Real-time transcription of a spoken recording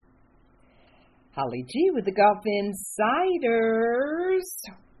Holly G with the Golf Insiders.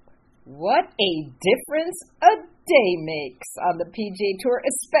 What a difference a day makes on the PGA Tour,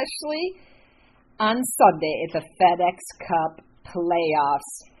 especially on Sunday at the FedEx Cup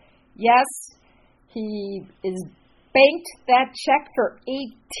playoffs. Yes, he is banked that check for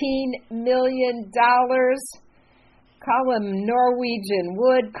 $18 million. Call him Norwegian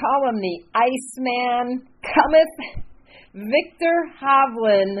Wood, call him the Iceman. Cometh Viktor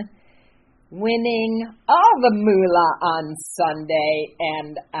Hovland, winning all the moolah on Sunday.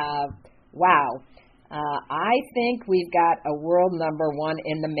 And, I think we've got a world number one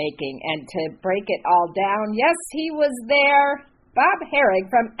in the making. And to break it all down, yes, he was there. Bob Harig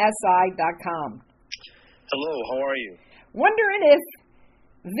from SI.com. Hello, how are you? Wondering if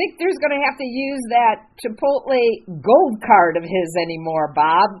Victor's going to have to use that Chipotle gold card of his anymore,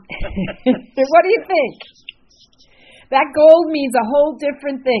 Bob. What do you think? That gold means a whole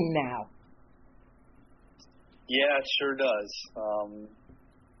different thing now. Yeah, it sure does.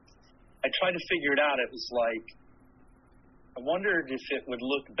 I tried to figure it out. It was like, I wondered if it would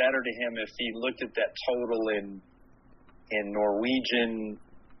look better to him if he looked at that total in Norwegian,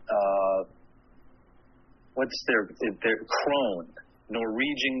 what's their krone,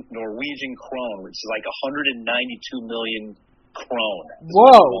 Norwegian krone, which is like 192 million krone.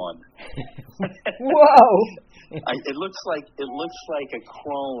 Whoa! Whoa! It looks like a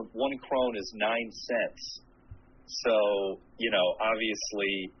krone. 1 krone is 9 cents. So,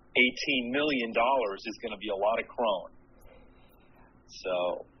 obviously $18 million is going to be a lot of krone.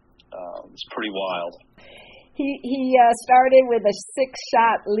 So, it's pretty wild. He started with a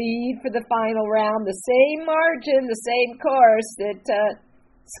 6-shot lead for the final round, the same margin, the same course that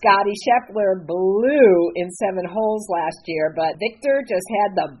Scottie Scheffler blew in 7 holes last year, but Victor just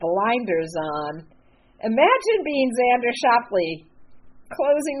had the blinders on. Imagine being Xander Schauffele,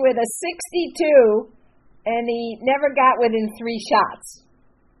 closing with a 62, and he never got within 3 shots.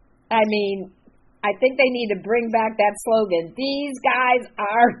 I mean, I think they need to bring back that slogan, "These guys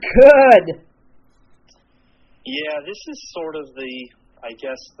are good." Yeah, this is sort of the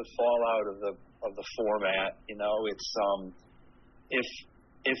fallout of the format. It's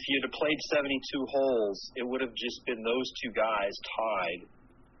if you'd have played 72 holes, it would have just been those 2 guys tied,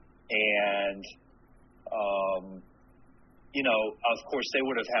 and of course they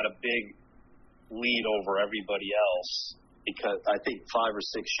would have had a big lead over everybody else because I think 5 or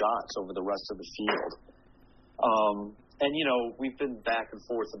 6 shots over the rest of the field. And, we've been back and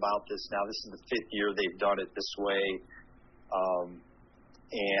forth about this now. This is the 5th year they've done it this way.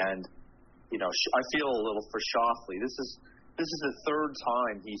 And, I feel a little for Schauffele. This is the 3rd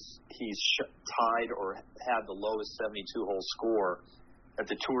time he's tied or had the lowest 72-hole score at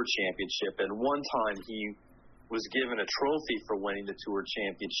the Tour Championship. And one time he was given a trophy for winning the Tour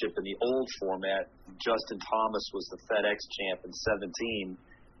Championship in the old format. Justin Thomas was the FedEx champ in 17.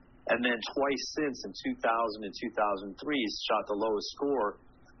 And then twice since, in 2000 and 2003, he's shot the lowest score,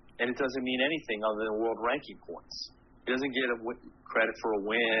 and it doesn't mean anything other than world ranking points. He doesn't get credit for a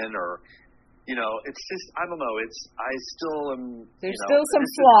win, or, it's just, I don't know. I still am. There's still some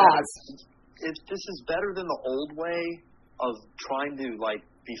flaws. This is better than the old way of trying to,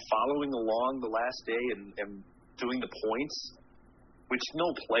 be following along the last day and doing the points, which no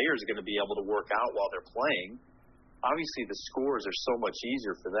player is going to be able to work out while they're playing. Obviously, the scores are so much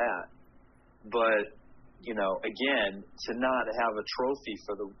easier for that, but again, to not have a trophy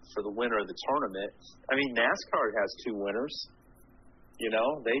for the winner of the tournament. I mean, NASCAR has 2 winners.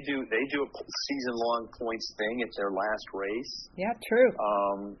 They do a season-long points thing at their last race. Yeah, true.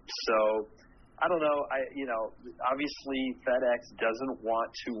 So I don't know. Obviously FedEx doesn't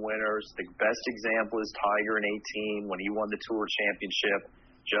want 2 winners. The best example is Tiger in 18 when he won the Tour Championship.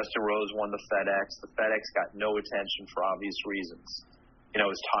 Justin Rose won the FedEx. The FedEx got no attention for obvious reasons. It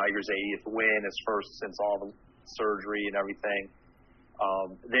was Tiger's 80th win, his first since all the surgery and everything.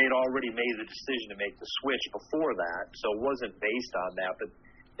 They had already made the decision to make the switch before that, so it wasn't based on that. But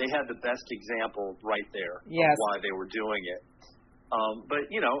they had the best example right there of why they were doing it. But,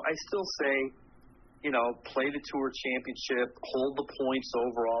 I still say, play the Tour Championship, hold the points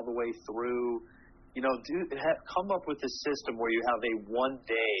over all the way through. Come up with a system where you have a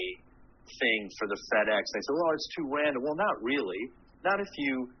 1-day thing for the FedEx. They say, well, it's too random. Well, not really. Not if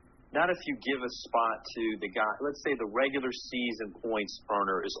you give a spot to the guy. Let's say the regular season points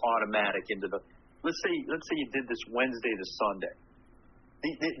earner is automatic into the. Let's say you did this Wednesday to Sunday.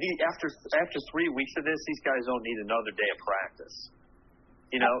 After 3 weeks of this, these guys don't need another day of practice.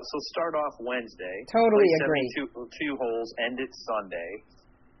 So start off Wednesday. Totally agree. 72 holes, end it Sunday.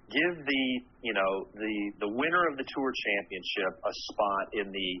 Give the winner of the Tour Championship a spot in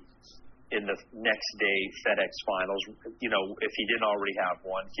the in the next day FedEx Finals, if he didn't already have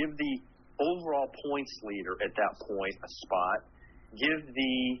one. Give the overall points leader at that point a spot. Give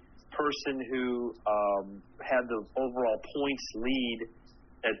the person who had the overall points lead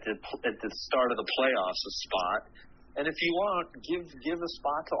at the start of the playoffs a spot. And if you want, give a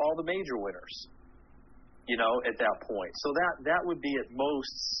spot to all the major winners, at that point. So that would be at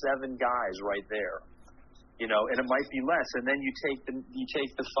most 7 guys right there, and it might be less. And then you take an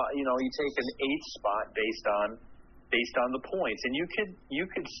 8th spot based on the points. And you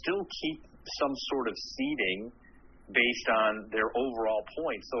could still keep some sort of seeding based on their overall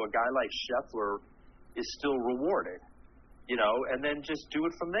points. So a guy like Scheffler is still rewarded, and then just do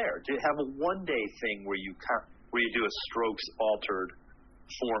it from there. To have a one-day thing where you do a strokes altered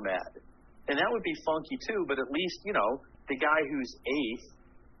format. And that would be funky too, but at least, the guy who's 8th,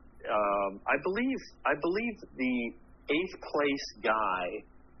 I believe the 8th place guy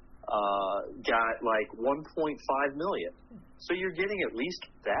got like 1.5 million. So you're getting at least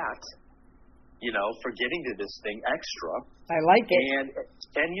that, for getting to this thing extra. I like it.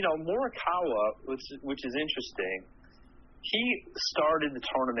 And Morikawa, which is interesting, he started the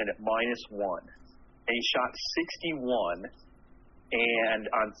tournament at -1, and he shot 61, and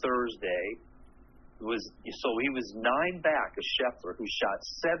on Thursday he was 9 back of Scheffler, who shot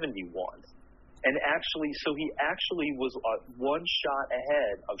 71, and he actually was 1 shot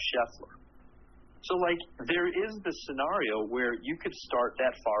ahead of Scheffler. So, there is the scenario where you could start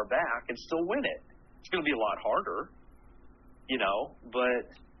that far back and still win it. It's going to be a lot harder, but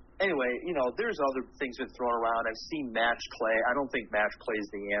anyway, there's other things that thrown around. I've seen match play. I don't think match play is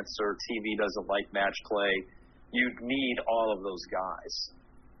the answer. TV doesn't like match play. You need all of those guys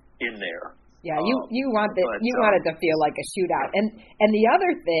in there. Yeah, you want it to feel like a shootout. And the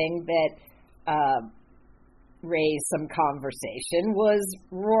other thing that raised some conversation was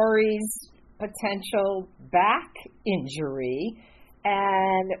Rory's potential back injury.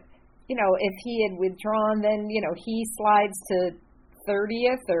 And, if he had withdrawn, then, he slides to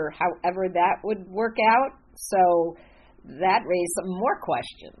 30th or however that would work out. So that raised some more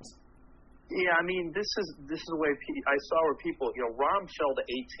questions. Yeah, I mean, this is the way I saw where people, Rahm fell to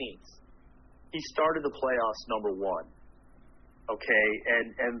 18th. He started the playoffs number 1. Okay,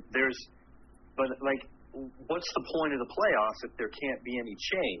 and what's the point of the playoffs if there can't be any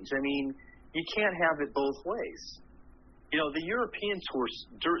change? I mean, you can't have it both ways. The European Tour,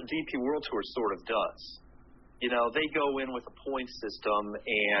 DP World Tour sort of does. They go in with a point system,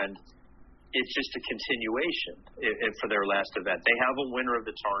 and it's just a continuation for their last event. They have a winner of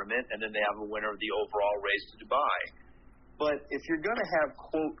the tournament, and then they have a winner of the overall race to Dubai. But if you're going to have,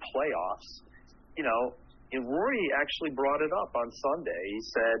 quote, playoffs, and Rory actually brought it up on Sunday. He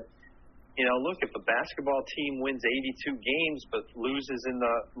said, look, if a basketball team wins 82 games but loses in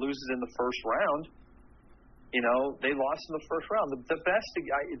the first round, they lost in the first round. The best,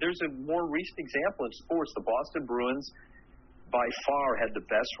 there's a more recent example in sports. The Boston Bruins, by far, had the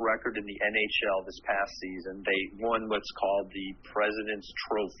best record in the NHL this past season. They won what's called the President's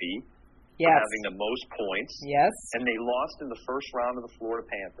Trophy for having the most points. Yes. And they lost in the first round of the Florida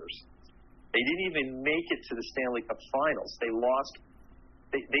Panthers. They didn't even make it to the Stanley Cup Finals. They lost.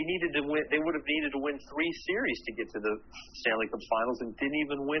 They needed to win. They would have needed to win 3 series to get to the Stanley Cup Finals, and didn't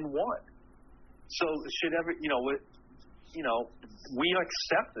even win 1. So we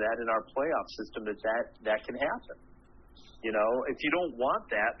accept that in our playoff system that can happen. If you don't want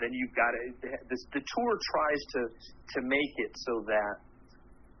that, then you've got to. The tour tries to make it so that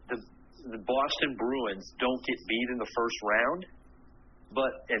the Boston Bruins don't get beat in the first round,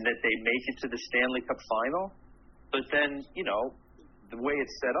 and that they make it to the Stanley Cup final. But then the way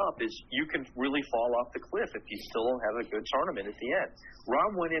it's set up is you can really fall off the cliff if you still don't have a good tournament at the end.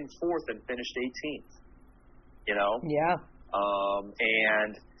 Rahm went in 4th and finished 18th. Yeah.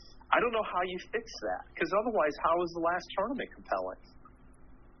 And I don't know how you fix that, because otherwise, how is the last tournament compelling?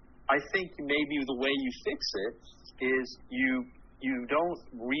 I think maybe the way you fix it is you don't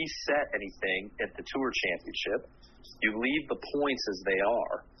reset anything at the Tour Championship. You leave the points as they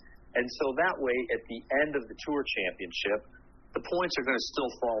are, and so that way, at the end of the Tour Championship, the points are going to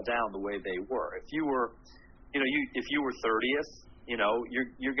still fall down the way they were. If you were, if you were 30th,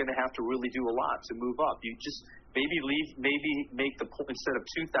 you're going to have to really do a lot to move up. You just maybe make the point, instead of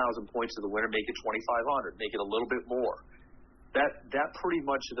 2,000 points to the winner, make it 2,500. Make it a little bit more. That pretty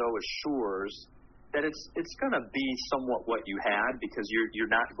much though assures that it's going to be somewhat what you had, because you're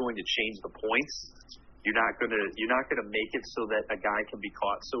not going to change the points. You're not going to make it so that a guy can be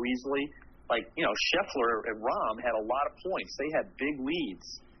caught so easily. Scheffler and Rahm had a lot of points. They had big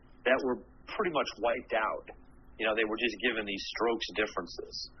leads that were pretty much wiped out. They were just given these strokes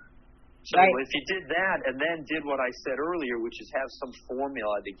differences. So if you did that and then did what I said earlier, which is have some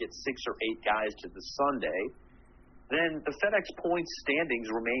formula to get 6 or 8 guys to the Sunday, then the FedEx points standings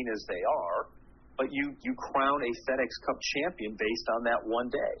remain as they are, but you crown a FedEx Cup champion based on that one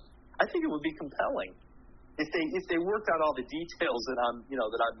day. I think it would be compelling if they worked out all the details that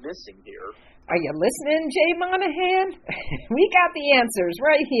I'm missing here. Are you listening, Jay Monahan? We got the answers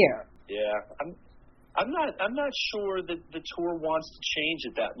right here. Yeah, I'm not sure that the tour wants to change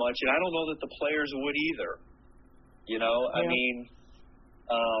it that much, and I don't know that the players would either. I mean,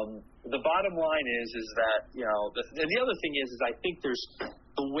 the bottom line is that and the other thing is I think there's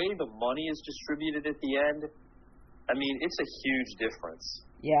the way the money is distributed at the end. I mean, it's a huge difference.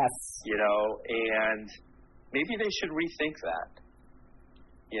 Yes. And maybe they should rethink that.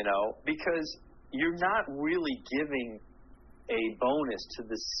 Because you're not really giving a bonus to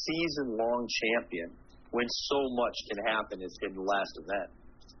the season-long champion when so much can happen in the last event.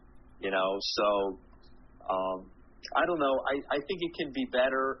 So I don't know. I think it can be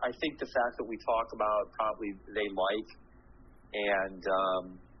better. I think the fact that we talk about probably they like, and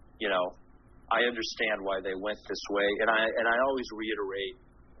I understand why they went this way. And I always reiterate,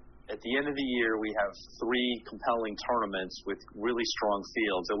 at the end of the year, we have 3 compelling tournaments with really strong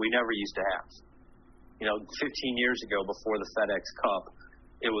fields that we never used to have. 15 years ago, before the FedEx Cup,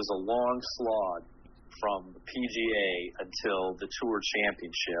 it was a long slog from the PGA until the Tour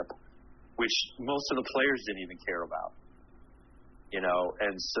Championship, which most of the players didn't even care about.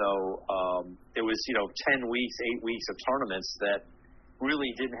 And so it was 10 weeks, 8 weeks of tournaments that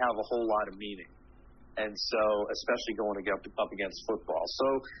really didn't have a whole lot of meaning. And so, especially going up against football. So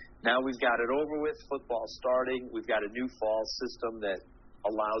now we've got it over with, football starting. We've got a new fall system that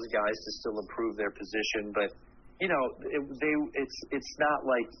allows guys to still improve their position. But, it's not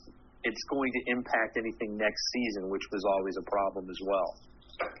like it's going to impact anything next season, which was always a problem as well.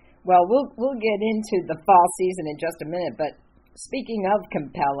 Well, we'll get into the fall season in just a minute. But speaking of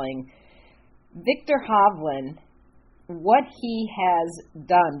compelling, Viktor Hovland, what he has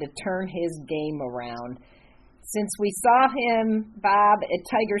done to turn his game around. Since we saw him, Bob, at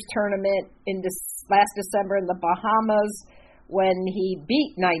Tiger's tournament in last December in the Bahamas when he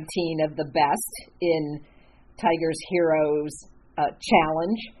beat 19 of the best in Tiger's Heroes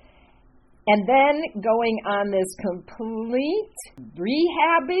Challenge, and then going on this complete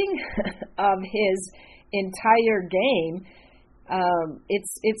rehabbing of his entire game,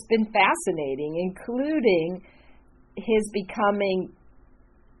 it's been fascinating, including his becoming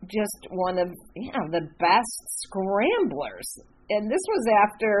just one of the best scramblers. And this was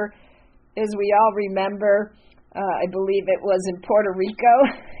after, as we all remember, I believe it was in Puerto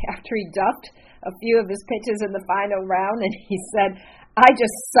Rico, after he duffed a few of his pitches in the final round, and he said, "I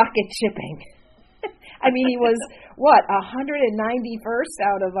just suck at chipping." I mean, he was, 191st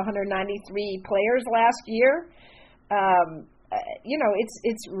out of 193 players last year?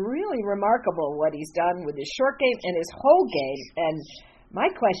 It's really remarkable what he's done with his short game and his whole game. And my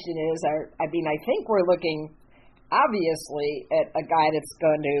question is, I think we're looking, obviously, at a guy that's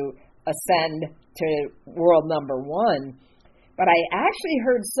going to ascend to world number 1. But I actually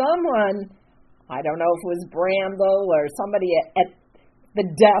heard someone, I don't know if it was Bramble or somebody at the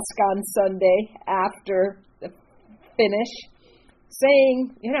desk on Sunday after the finish,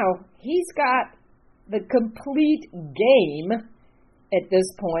 saying, he's got the complete game at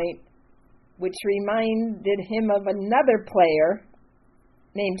this point, which reminded him of another player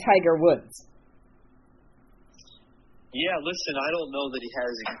named Tiger Woods. Yeah, listen, I don't know that he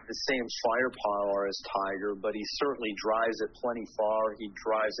has the same firepower as Tiger, but he certainly drives it plenty far. He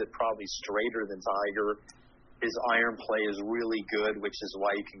drives it probably straighter than Tiger. His iron play is really good, which is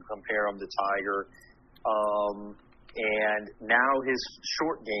why you can compare him to Tiger. And now his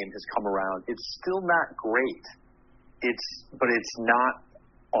short game has come around. It's still not great. But it's not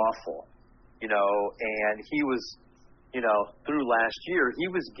awful, and he was, through last year, he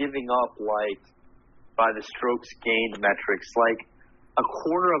was giving up, by the strokes gained metrics, a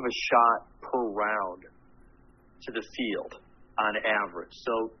quarter of a shot per round to the field on average.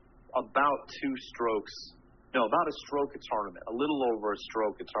 So about about a stroke a tournament, a little over a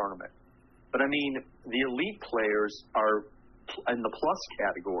stroke a tournament. But I mean, the elite players are in the plus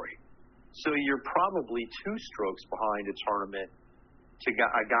category. So you're probably 2 strokes behind a tournament to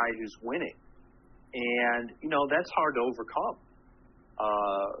a guy who's winning. And, that's hard to overcome.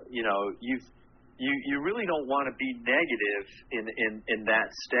 You really don't want to be negative in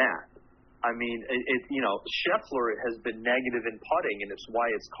that stat. I mean, Scheffler has been negative in putting, and it's why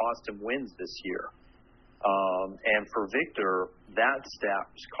it's cost him wins this year. And for Viktor, that stat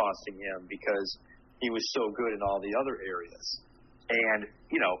was costing him because he was so good in all the other areas. And,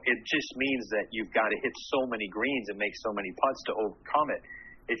 it just means that you've got to hit so many greens and make so many putts to overcome it.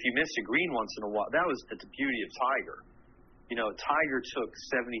 If you miss a green once in a while, that was the beauty of Tiger. Tiger took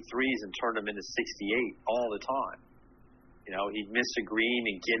 73s and turned them into 68 all the time. He'd miss a green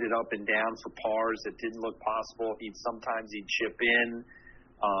and get it up and down for pars that didn't look possible. Sometimes he'd chip in.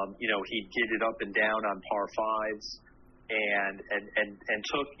 He'd get it up and down on par fives, and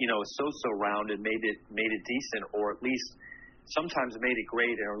took a so-so round and made it decent, or at least sometimes made it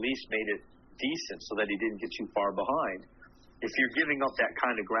great, or at least made it decent so that he didn't get too far behind. If you're giving up that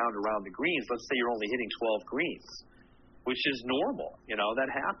kind of ground around the greens, let's say you're only hitting 12 greens, which is normal, that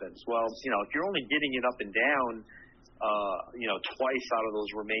happens. Well, if you're only getting it up and down, twice out of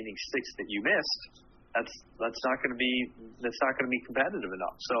those remaining 6 that you missed, that's not going to be competitive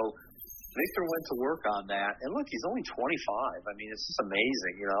enough. So Viktor went to work on that, and look, he's only 25. I mean, it's just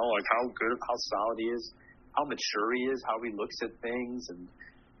amazing, like how solid he is, how mature he is, how he looks at things, and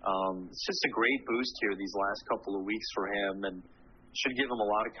it's just a great boost here these last couple of weeks for him, and should give him a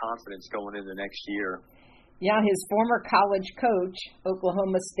lot of confidence going into next year. Yeah, his former college coach,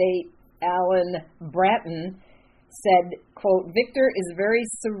 Oklahoma State, Alan Bratton, said, quote, "Viktor is very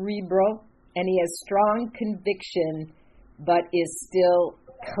cerebral and he has strong conviction, but is still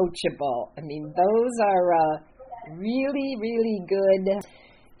coachable." I mean, those are really, really good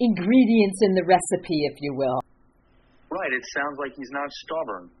ingredients in the recipe, if you will. Right. It sounds like he's not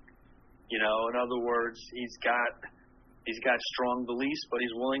stubborn. In other words, he's got strong beliefs, but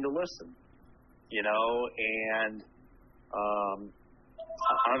he's willing to listen. And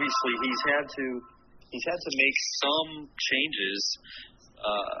obviously he's had to make some changes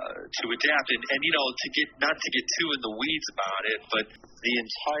to adapt, and not to get too in the weeds about it, but the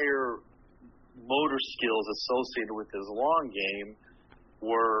entire motor skills associated with his long game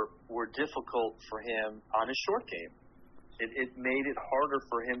were difficult for him on his short game. It made it harder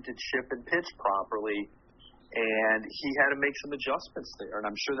for him to chip and pitch properly, and he had to make some adjustments there, and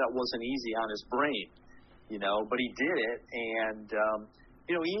I'm sure that wasn't easy on his brain, but he did it, and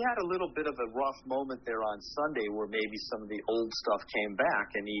he had a little bit of a rough moment there on Sunday where maybe some of the old stuff came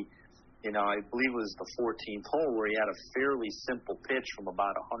back, and he, I believe it was the 14th hole where he had a fairly simple pitch from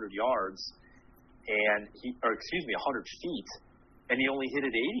about 100 yards, 100 feet, and he only hit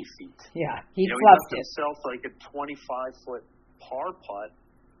it 80 feet. Yeah, he left himself like a 25-foot par putt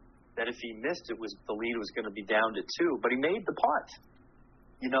that if he missed it, the lead was going to be down to 2, but he made the putt.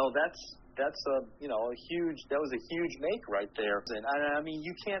 That's that was a huge make right there. And I mean,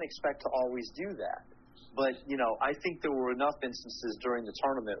 you can't expect to always do that. But, I think there were enough instances during the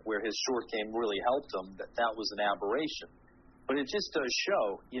tournament where his short game really helped him that was an aberration. But it just does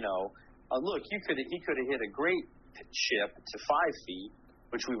show, look, he could have hit a great chip to 5 feet,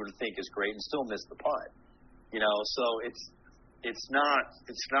 which we would think is great, and still miss the putt. So it's not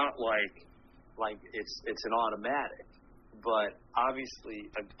like it's an automatic. But obviously,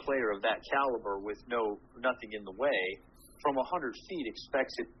 a player of that caliber with nothing in the way, from 100 feet,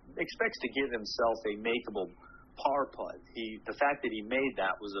 expects to give himself a makeable par putt. The fact that he made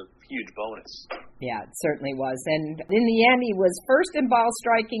that was a huge bonus. Yeah, it certainly was. And in the end, he was first in ball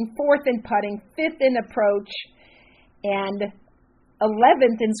striking, fourth in putting, fifth in approach, and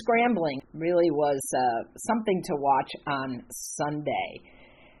 11th in scrambling. Really was something to watch on Sunday.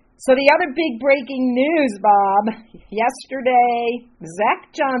 So the other big breaking news, Bob, yesterday,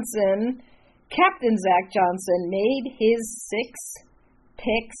 Captain Zach Johnson made his 6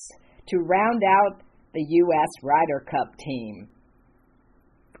 picks to round out the U.S. Ryder Cup team.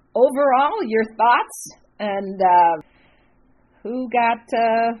 Overall, your thoughts and who got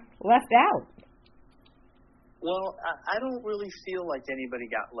left out? Well, I don't really feel like anybody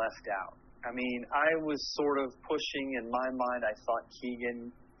got left out. I mean, I was sort of pushing in my mind. I thought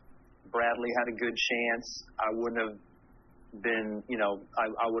Keegan Bradley had a good chance. I wouldn't have been,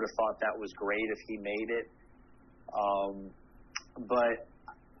 I would have thought that was great if he made it. But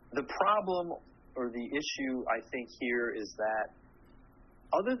the problem or the issue I think here is that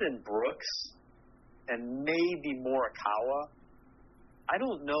other than Brooks and maybe Morikawa, I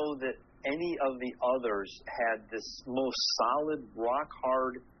don't know that any of the others had this most solid,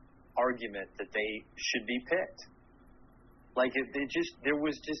 rock-hard argument that they should be picked. Like, there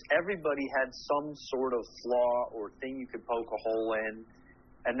was everybody had some sort of flaw or thing you could poke a hole in,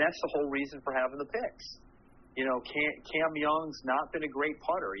 and that's the whole reason for having the picks. Cam Young's not been a great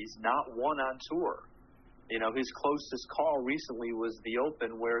putter. He's not won on tour. His closest call recently was the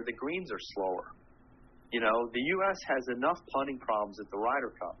Open where the greens are slower. The U.S. has enough putting problems at the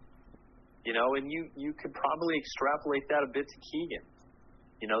Ryder Cup. And you could probably extrapolate that a bit to Keegan.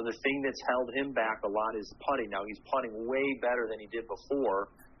 You know, the thing that's held him back a lot is putting. Now he's putting way better than he did before.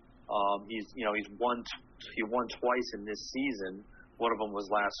 He won twice in this season. One of them was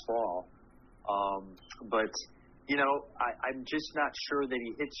last fall. But you know, I'm just not sure that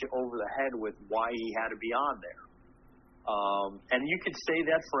he hits you over the head with why he had to be on there. And you could say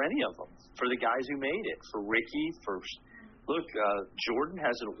that for any of them, for the guys who made it, for Ricky, Jordan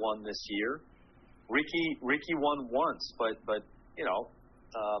hasn't won this year. Ricky won once, but you know,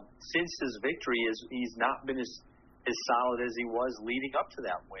 since his victory, he's not been as solid as he was leading up to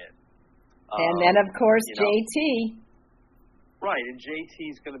that win. And then, of course, JT. Right, and JT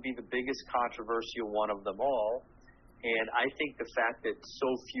is going to be the biggest controversial one of them all. And I think the fact that so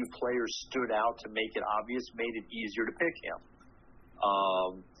few players stood out to make it obvious made it easier to pick him.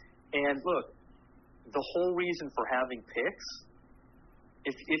 And look, the whole reason for having picks,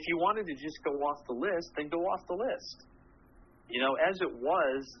 if you wanted to just go off the list, then go off the list. You know, as it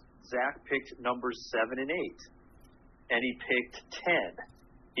was, Zach picked numbers 7 and 8, and he picked 10.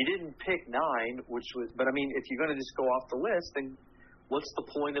 He didn't pick 9, but I mean, if you're going to just go off the list, then what's the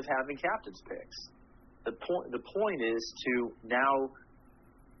point of having captain's picks? The point is to now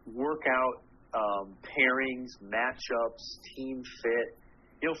work out pairings, matchups, team fit.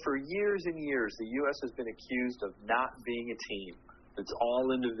 You know, for years and years, the U.S. has been accused of not being a team. It's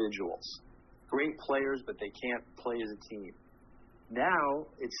all individuals. Great players, but they can't play as a team. Now,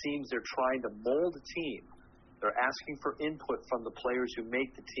 it seems they're trying to mold a team. They're asking for input from the players who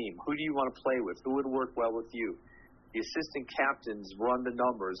make the team. Who do you want to play with? Who would work well with you? The assistant captains run the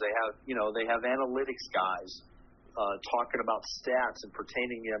numbers. They have analytics guys talking about stats and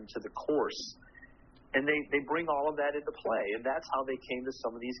pertaining them to the course. And they bring all of that into play. And that's how they came to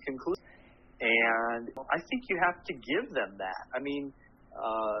some of these conclusions. And I think you have to give them that. I mean,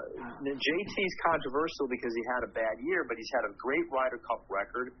 JT's controversial because he had a bad year, but he's had a great Ryder Cup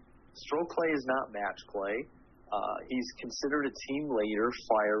record. Stroke play is not match play. He's considered a team leader,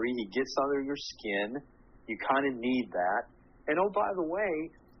 fiery. He gets under your skin. You kind of need that. And, oh, by the way,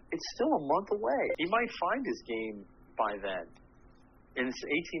 it's still a month away. He might find his game by then. And it's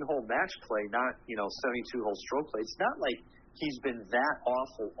 18-hole match play, not, 72-hole stroke play. It's not like he's been that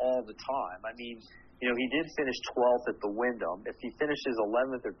awful all the time. I mean, he did finish 12th at the Wyndham. If he finishes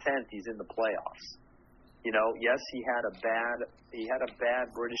 11th or 10th, he's in the playoffs. Yes, he had a bad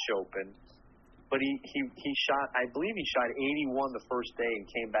British Open, but he shot, I believe he shot 81 the first day and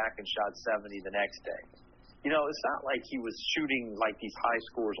came back and shot 70 the next day. It's not like he was shooting like these high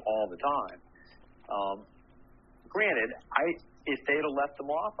scores all the time. Granted, if they'd have left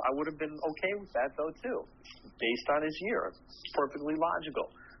him off, I would have been okay with that though too, based on his year. It's perfectly logical.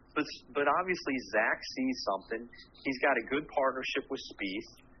 But obviously Zach sees something. He's got a good partnership with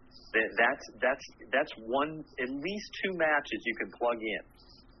Spieth. That's one, at least 2 matches you can plug in.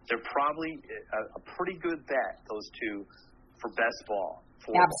 They're probably a pretty good bet, those two, for best ball.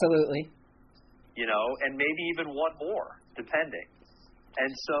 Absolutely. And maybe even one more, depending.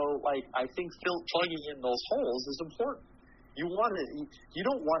 And so, I think plugging in those holes is important. You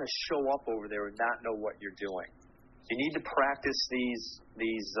don't want to show up over there and not know what you're doing. You need to practice these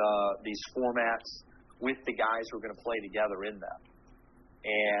formats with the guys who are going to play together in them.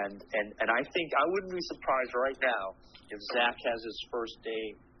 And I think I wouldn't be surprised right now if Zach has his first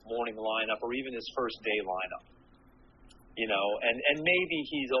day morning lineup or even his first day lineup. And maybe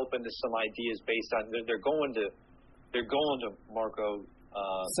he's open to some ideas based on they're going to Marco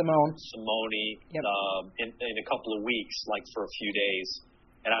Simone yep. In a couple of weeks, like for a few days.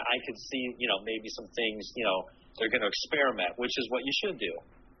 And I could see, maybe some things, they're going to experiment, which is what you should do.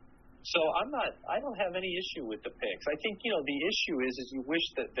 So I don't have any issue with the picks. I think, the issue is you wish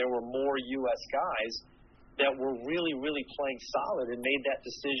that there were more U.S. guys that were really, really playing solid and made that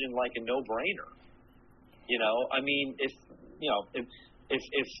decision like a no-brainer. I mean, if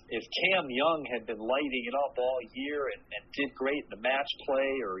Cam Young had been lighting it up all year and did great in the match play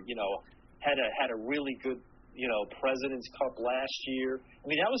or, had a really good, President's Cup last year. I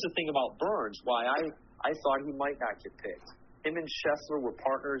mean, that was the thing about Burns, why I thought he might not get picked. Him and Scheffler were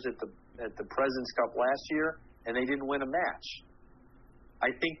partners at the President's Cup last year, and they didn't win a match. I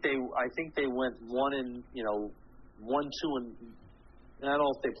think they went 1-2, and I don't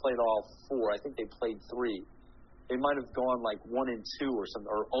know if they played all 4. I think they played 3. They might have gone 1-2 or something,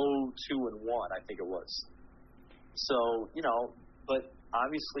 or 0-2-1. I think it was. So but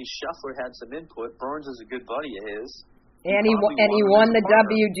obviously Scheffler had some input. Burns is a good buddy of his. And he won the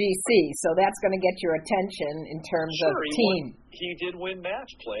WGC, so that's going to get your attention in terms of team. He did win match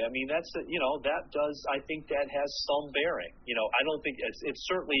play. I mean, that does. I think that has some bearing. I don't think it's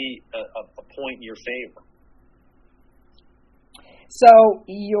certainly a point in your favor. So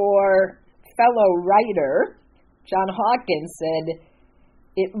your fellow writer, John Hawkins, said,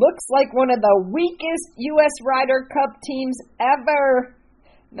 it looks like one of the weakest U.S. Ryder Cup teams ever.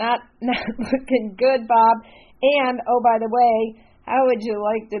 Not looking good, Bob. And, oh, by the way, how would you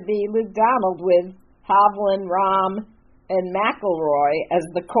like to be Luke Donald with Hovland, Rahm, and McIlroy as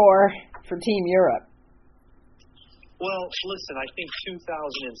the core for Team Europe? Well, listen, I think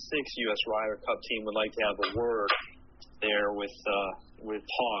 2006 U.S. Ryder Cup team would like to have a word there with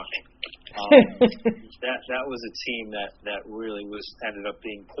Hawk. That was a team that really ended up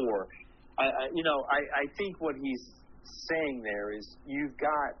being poor. I think what he's saying there is you've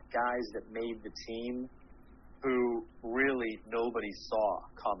got guys that made the team who really nobody saw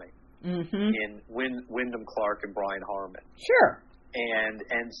coming. Mm-hmm. In Wyndham Clark and Brian Harman. Sure.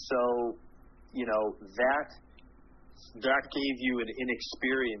 And so, that gave you an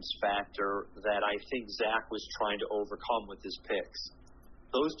inexperience factor that I think Zach was trying to overcome with his picks.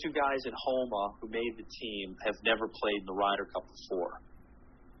 Those two guys in Homa who made the team have never played in the Ryder Cup before.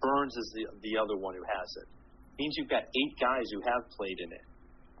 Burns is the other one who hasn't. Means you've got 8 guys who have played in it.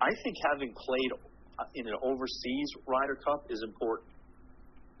 I think having played in an overseas Ryder Cup is important.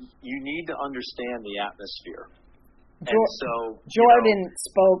 You need to understand the atmosphere. And so Jordan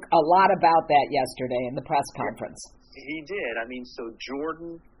spoke a lot about that yesterday in the press conference. He did. I mean, so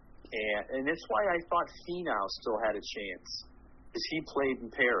Jordan, and it's why I thought Finau still had a chance, because he played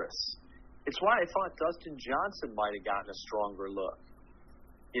in Paris. It's why I thought Dustin Johnson might have gotten a stronger look.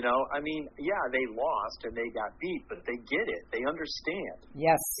 I mean, yeah, they lost and they got beat, but they get it. They understand.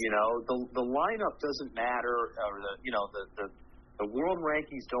 Yes. The lineup doesn't matter, or the world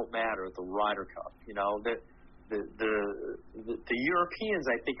rankings don't matter at the Ryder Cup. The Europeans,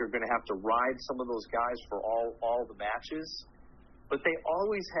 I think, are going to have to ride some of those guys for all the matches, but they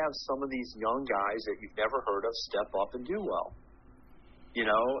always have some of these young guys that you've never heard of step up and do well.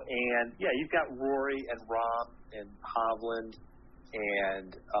 And yeah, you've got Rory and Rahm and Hovland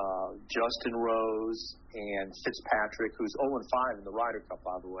and Justin Rose and Fitzpatrick, who's 0-5 in the Ryder Cup,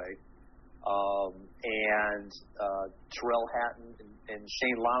 by the way, and Terrell Hatton and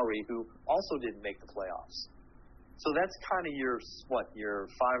Shane Lowry, who also didn't make the playoffs. So that's kind of your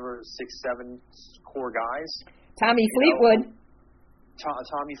 5 or 6, 7 core guys. Tommy Fleetwood.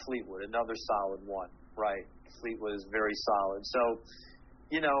 Tommy Fleetwood, another solid one, right? Fleetwood is very solid. So,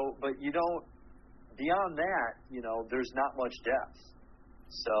 but you don't, beyond that, there's not much depth.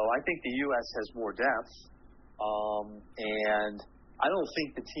 So I think the U.S. has more depth. And I don't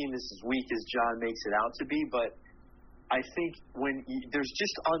think the team is as weak as John makes it out to be, but I think there's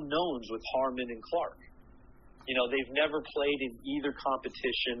just unknowns with Harman and Clark. They've never played in either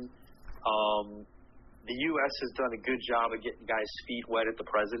competition. The U.S. has done a good job of getting guys' feet wet at the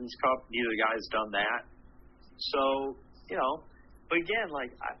President's Cup. Neither guy's done that. So, but again,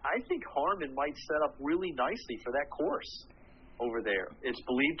 I think Harman might set up really nicely for that course over there. It's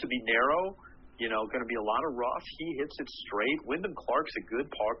believed to be narrow, going to be a lot of rough. He hits it straight. Wyndham Clark's a good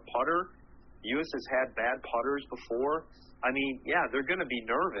putter. The U.S. has had bad putters before. I mean, yeah, they're going to be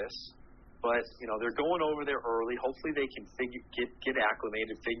nervous, but, they're going over there early. Hopefully they can get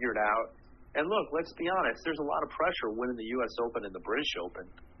acclimated, figure it out. And look, let's be honest, there's a lot of pressure winning the U.S. Open and the British Open.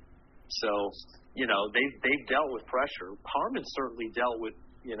 So, they've dealt with pressure. Harman certainly dealt with,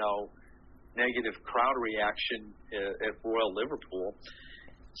 negative crowd reaction at Royal Liverpool.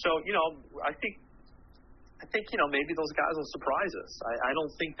 So, I think maybe those guys will surprise us. I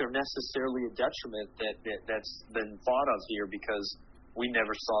don't think they're necessarily a detriment that's been thought of here because we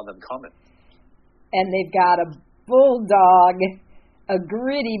never saw them coming. And they've got a bulldog, a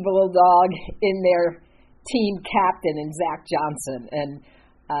gritty bulldog in their team captain in Zach Johnson. And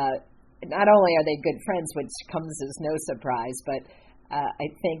not only are they good friends, which comes as no surprise, but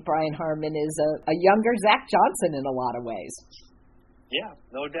I think Brian Harman is a younger Zach Johnson in a lot of ways. Yeah,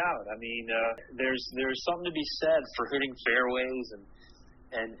 no doubt. I mean, there's something to be said for hitting fairways,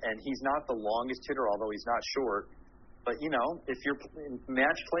 and he's not the longest hitter, although he's not short. But, if you're in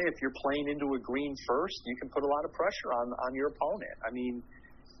match play, if you're playing into a green first, you can put a lot of pressure on your opponent. I mean,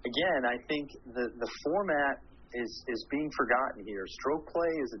 again, I think the format is being forgotten here. Stroke play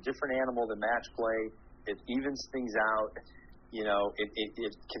is a different animal than match play. It evens things out.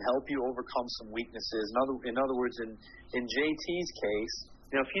 It can help you overcome some weaknesses. In other words, in JT's case,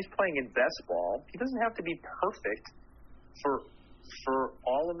 if he's playing in best ball, he doesn't have to be perfect for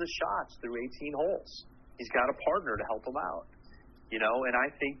all of the shots through 18 holes. He's got a partner to help him out. And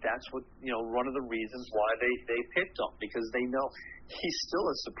I think that's what, one of the reasons why they picked him, because they know he's still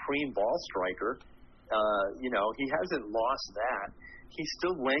a supreme ball striker. He hasn't lost that. He's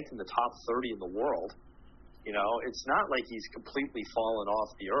still ranked in the top 30 in the world. You know, it's not like he's completely fallen off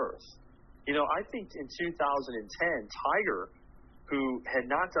the earth. You know, I think in 2010, Tiger, who had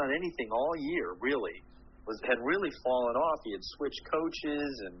not done anything all year, really, had really fallen off. He had switched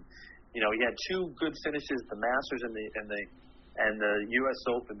coaches, and you know, he had 2 good finishes, the Masters and the U.S.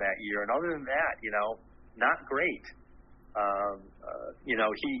 Open that year. And other than that, you know, not great. You know,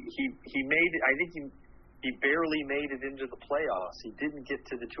 he made. I think he barely made it into the playoffs. He didn't get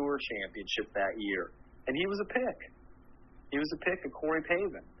to the Tour Championship that year. And he was a pick. He was a pick of Corey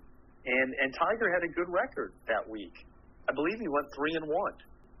Pavin. And Tiger had a good record that week. I believe he went 3-1.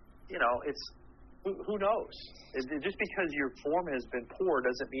 You know, it's who knows? Just because your form has been poor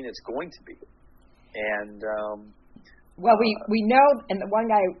doesn't mean it's going to be. And well, we know, and the one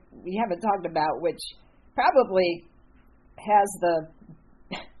guy we haven't talked about, which probably has the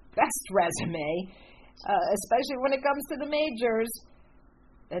best resume, especially when it comes to the majors,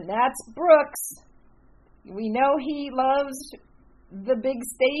 and that's Brooks. We know he loves the big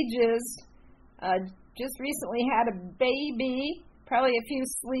stages. Just recently had a baby. Probably a few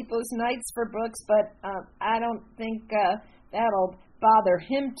sleepless nights for Brooks, but I don't think that'll bother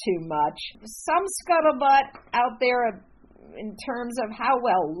him too much. Some scuttlebutt out there in terms of how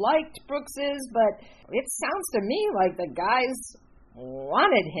well liked Brooks is, but it sounds to me like the guys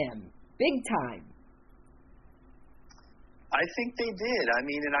wanted him big time. I think they did. I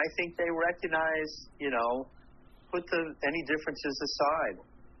mean, and I think they recognize, you know, put any differences aside.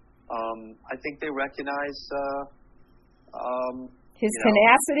 I think they recognize his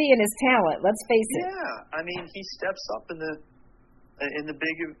tenacity and his talent. Let's face it. Yeah, I mean, he steps up in the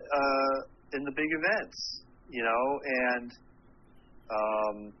big events, you know, and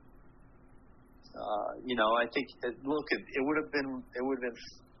you know, I think it would have been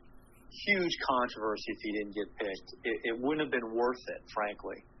huge controversy if he didn't get picked. It wouldn't have been worth it,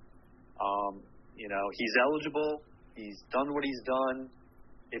 frankly. You know, he's eligible. He's done what he's done.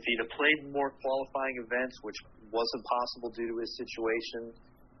 If he'd have played more qualifying events, which wasn't possible due to his situation,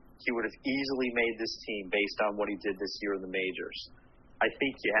 he would have easily made this team based on what he did this year in the majors. I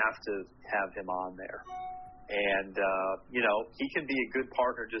think you have to have him on there. And, you know, he can be a good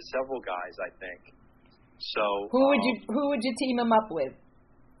partner to several guys, I think. So who would you team him up with?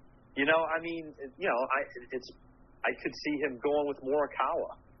 You know, I mean, you know, I could see him going with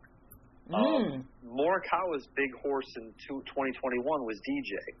Morikawa. Morikawa's big horse in 2021 was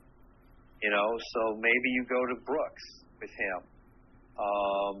DJ. You know, so maybe you go to Brooks with him.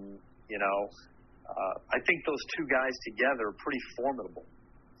 You know, I think those two guys together are pretty formidable,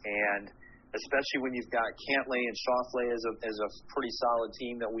 and especially when you've got Cantlay and Schauffele as a pretty solid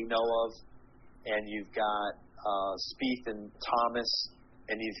team that we know of, and you've got Spieth and Thomas,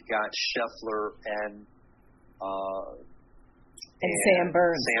 and you've got Scheffler and Sam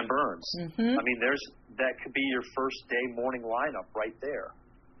Burns. Sam Burns. Mm-hmm. I mean, that could be your first day morning lineup right there,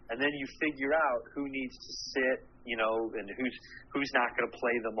 and then you figure out who needs to sit, you know, and who's not going to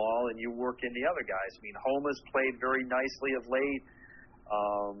play them all, and you work in the other guys. I mean, Homa's played very nicely of late.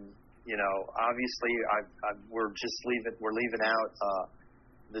 You know, obviously, we're leaving out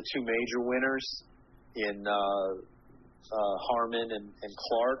the two major winners in Harmon and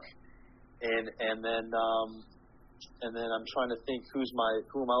Clark, and then I'm trying to think who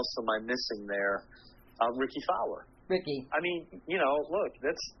else am I missing there? Ricky Fowler. Ricky. I mean, you know, look,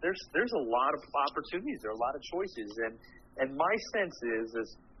 there's a lot of opportunities. There are a lot of choices, and my sense is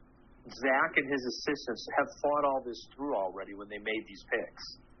Zach and his assistants have thought all this through already when they made these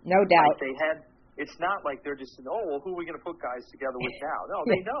picks. No doubt. Like it's not like they're just saying, oh, well, who are we going to put guys together with now? No,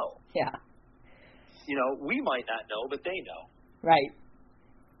 they know. Yeah. You know, we might not know, but they know. Right.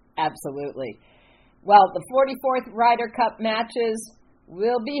 Absolutely. Well, the 44th Ryder Cup matches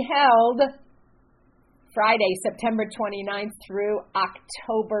will be held Friday, September 29th through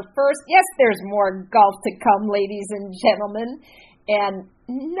October 1st. Yes, there's more golf to come, ladies and gentlemen, and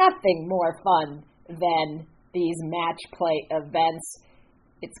nothing more fun than these match play events.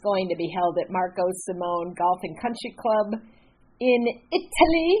 It's going to be held at Marco Simone Golf and Country Club in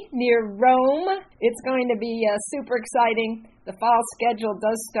Italy, near Rome. It's going to be super exciting. The fall schedule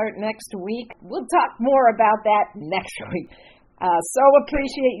does start next week. We'll talk more about that next week. So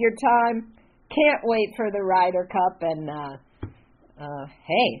appreciate your time. Can't wait for the Ryder Cup. And,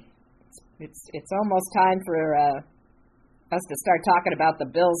 hey, it's almost time for us to start talking about the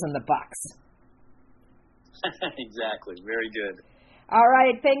Bills and the Bucks. Exactly. Very good. All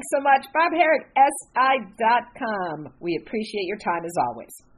right. Thanks so much. Bob Harig, SI.com. We appreciate your time as always.